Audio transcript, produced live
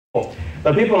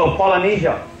the people of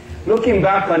Polynesia, looking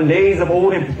back on days of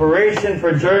old in preparation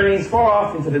for journeys far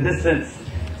off into the distance,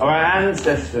 our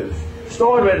ancestors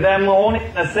stored with them only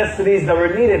necessities that were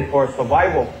needed for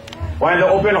survival. While in the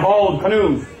open-hauled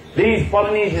canoes, these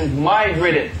Polynesians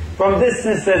migrated from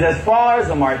distances as far as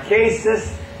the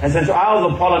Marquesas and Central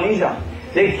Isles of Polynesia.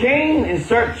 They came in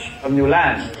search of new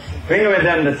land, bringing with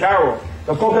them the taro,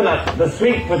 the coconut, the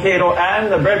sweet potato,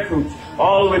 and the breadfruit,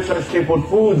 all which are staple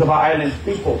foods of our island's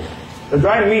people. The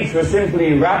dried meats were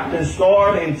simply wrapped and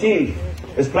stored in tea,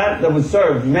 this plant that would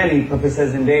serve many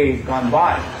purposes in days gone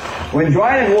by. When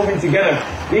dried and woven together,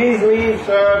 these leaves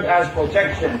served as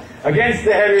protection against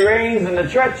the heavy rains and the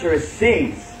treacherous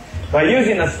seas. By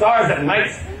using the stars at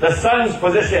night, the sun's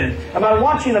position, and by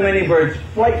watching the many birds'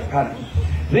 flight patterns,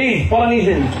 these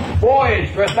Polynesians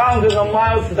voyaged for thousands of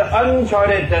miles to the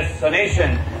uncharted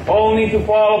destination, only to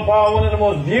fall upon one of the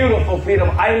most beautiful fleet of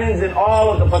islands in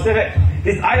all of the Pacific.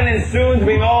 This island soon to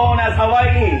be known as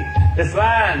Hawaii, this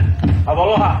land of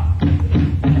aloha.